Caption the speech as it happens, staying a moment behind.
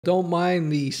Don't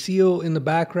mind the seal in the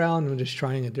background. I'm just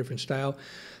trying a different style.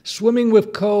 Swimming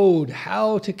with code,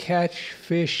 how to catch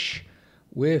fish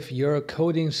with your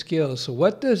coding skills. So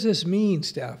what does this mean,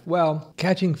 Stef? Well,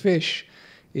 catching fish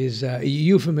is a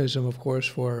euphemism, of course,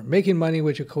 for making money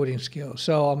with your coding skills.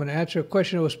 So I'm going to answer a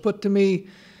question that was put to me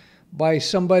by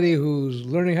somebody who's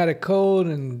learning how to code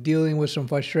and dealing with some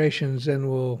frustrations. And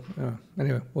we'll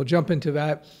jump into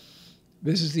that.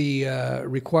 This is the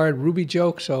required Ruby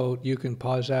joke, so you can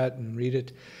pause that and read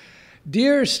it.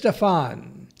 Dear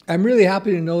Stefan, I'm really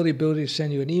happy to know the ability to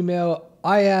send you an email.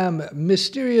 I am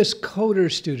Mysterious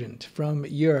Coder Student from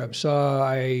Europe, so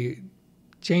I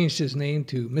changed his name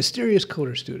to Mysterious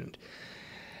Coder Student.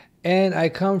 And I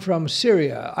come from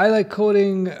Syria. I like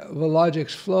coding, the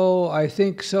logic's flow, I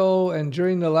think so, and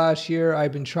during the last year,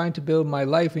 I've been trying to build my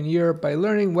life in Europe by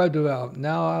learning web development.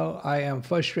 Now I am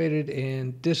frustrated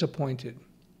and disappointed.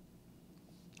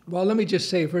 Well, let me just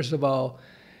say, first of all,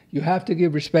 you have to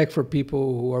give respect for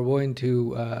people who are willing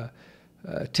to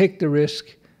take the risk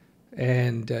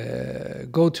and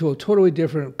go to a totally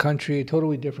different country,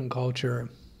 totally different culture,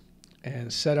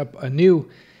 and set up anew.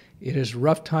 It is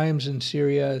rough times in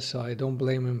Syria, so I don't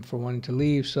blame him for wanting to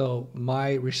leave. So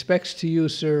my respects to you,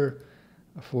 sir,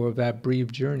 for that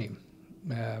brave journey.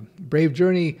 Brave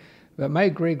journey that my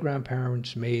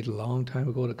great-grandparents made a long time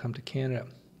ago to come to Canada.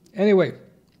 Anyway,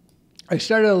 I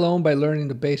started alone by learning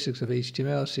the basics of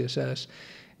HTML, CSS,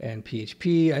 and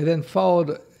PHP. I then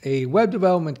followed a web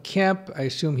development camp. I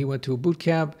assume he went to a boot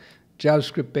camp,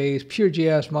 JavaScript-based,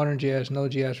 Pure.js, Modern.js,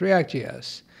 Node.js,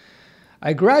 React.js.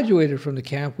 I graduated from the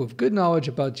camp with good knowledge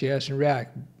about JS and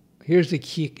React. Here's the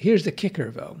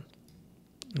kicker, though,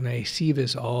 and I see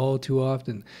this all too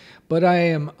often, but I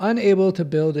am unable to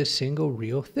build a single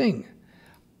real thing.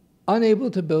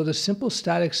 Unable to build a simple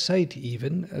static site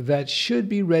even that should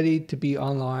be ready to be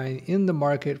online in the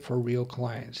market for real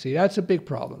clients. See, that's a big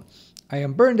problem. I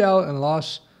am burned out and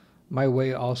lost my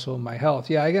way, also my health.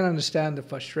 Yeah, I can understand the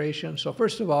frustration. So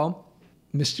first of all,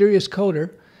 Mysterious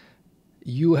Coder,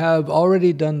 you have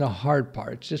already done the hard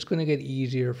part. It's just going to get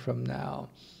easier from now.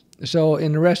 So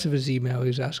in the rest of his email,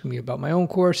 he's asking me about my own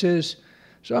courses.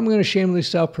 So I'm going to shamelessly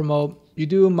self-promote. You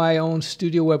do my own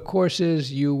StudioWeb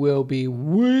courses, you will be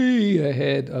way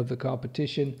ahead of the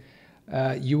competition.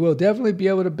 You will definitely be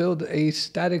able to build a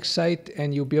static site,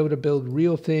 and you'll be able to build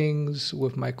real things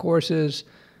with my courses.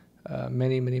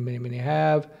 Many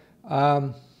have.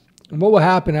 And what will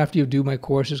happen after you do my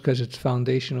courses, because it's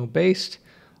foundational based,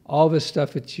 all this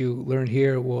stuff that you learn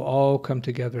here will all come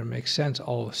together and make sense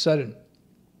all of a sudden.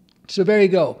 So there you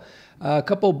go. A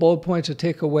couple of bullet points to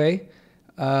take away.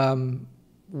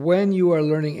 When you are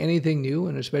learning anything new,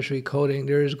 and especially coding,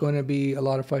 there is going to be a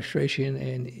lot of frustration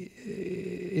and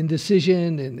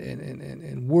indecision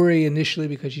and worry initially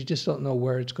because you just don't know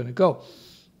where it's going to go.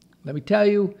 Let me tell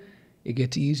you, it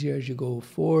gets easier as you go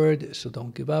forward, so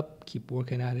don't give up. Keep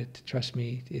working at it. Trust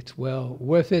me, it's well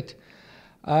worth it.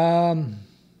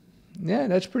 Yeah,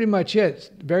 that's pretty much it.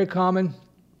 Very common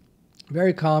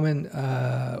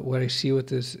what I see with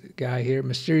this guy here.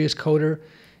 Mysterious Coder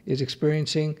is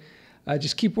experiencing.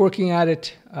 Just keep working at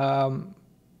it.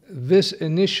 This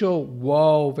initial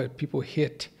wall that people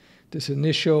hit, this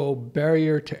initial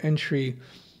barrier to entry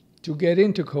to get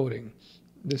into coding,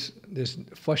 this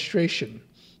frustration,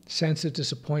 sense of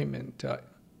disappointment,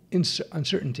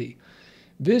 uncertainty,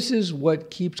 this is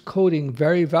what keeps coding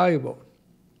very valuable.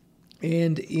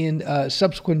 And in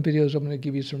subsequent videos, I'm going to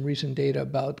give you some recent data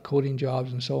about coding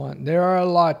jobs and so on. There are a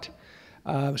lot.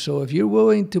 So if you're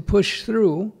willing to push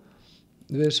through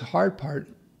this hard part,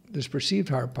 this perceived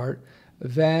hard part,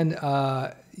 then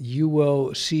you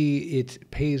will see it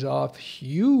pays off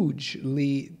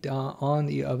hugely on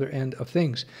the other end of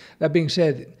things. That being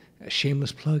said, a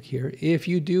shameless plug here. If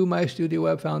you do my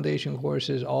StudioWeb Foundation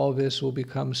courses, all this will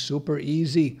become super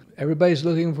easy. Everybody's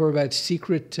looking for that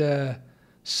secret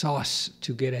sauce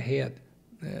to get ahead.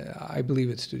 I believe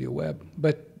it's StudioWeb,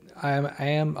 but I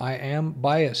am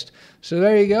biased. So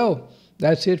there you go.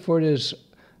 That's it for this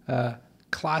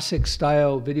classic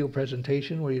style video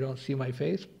presentation where you don't see my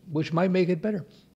face, which might make it better.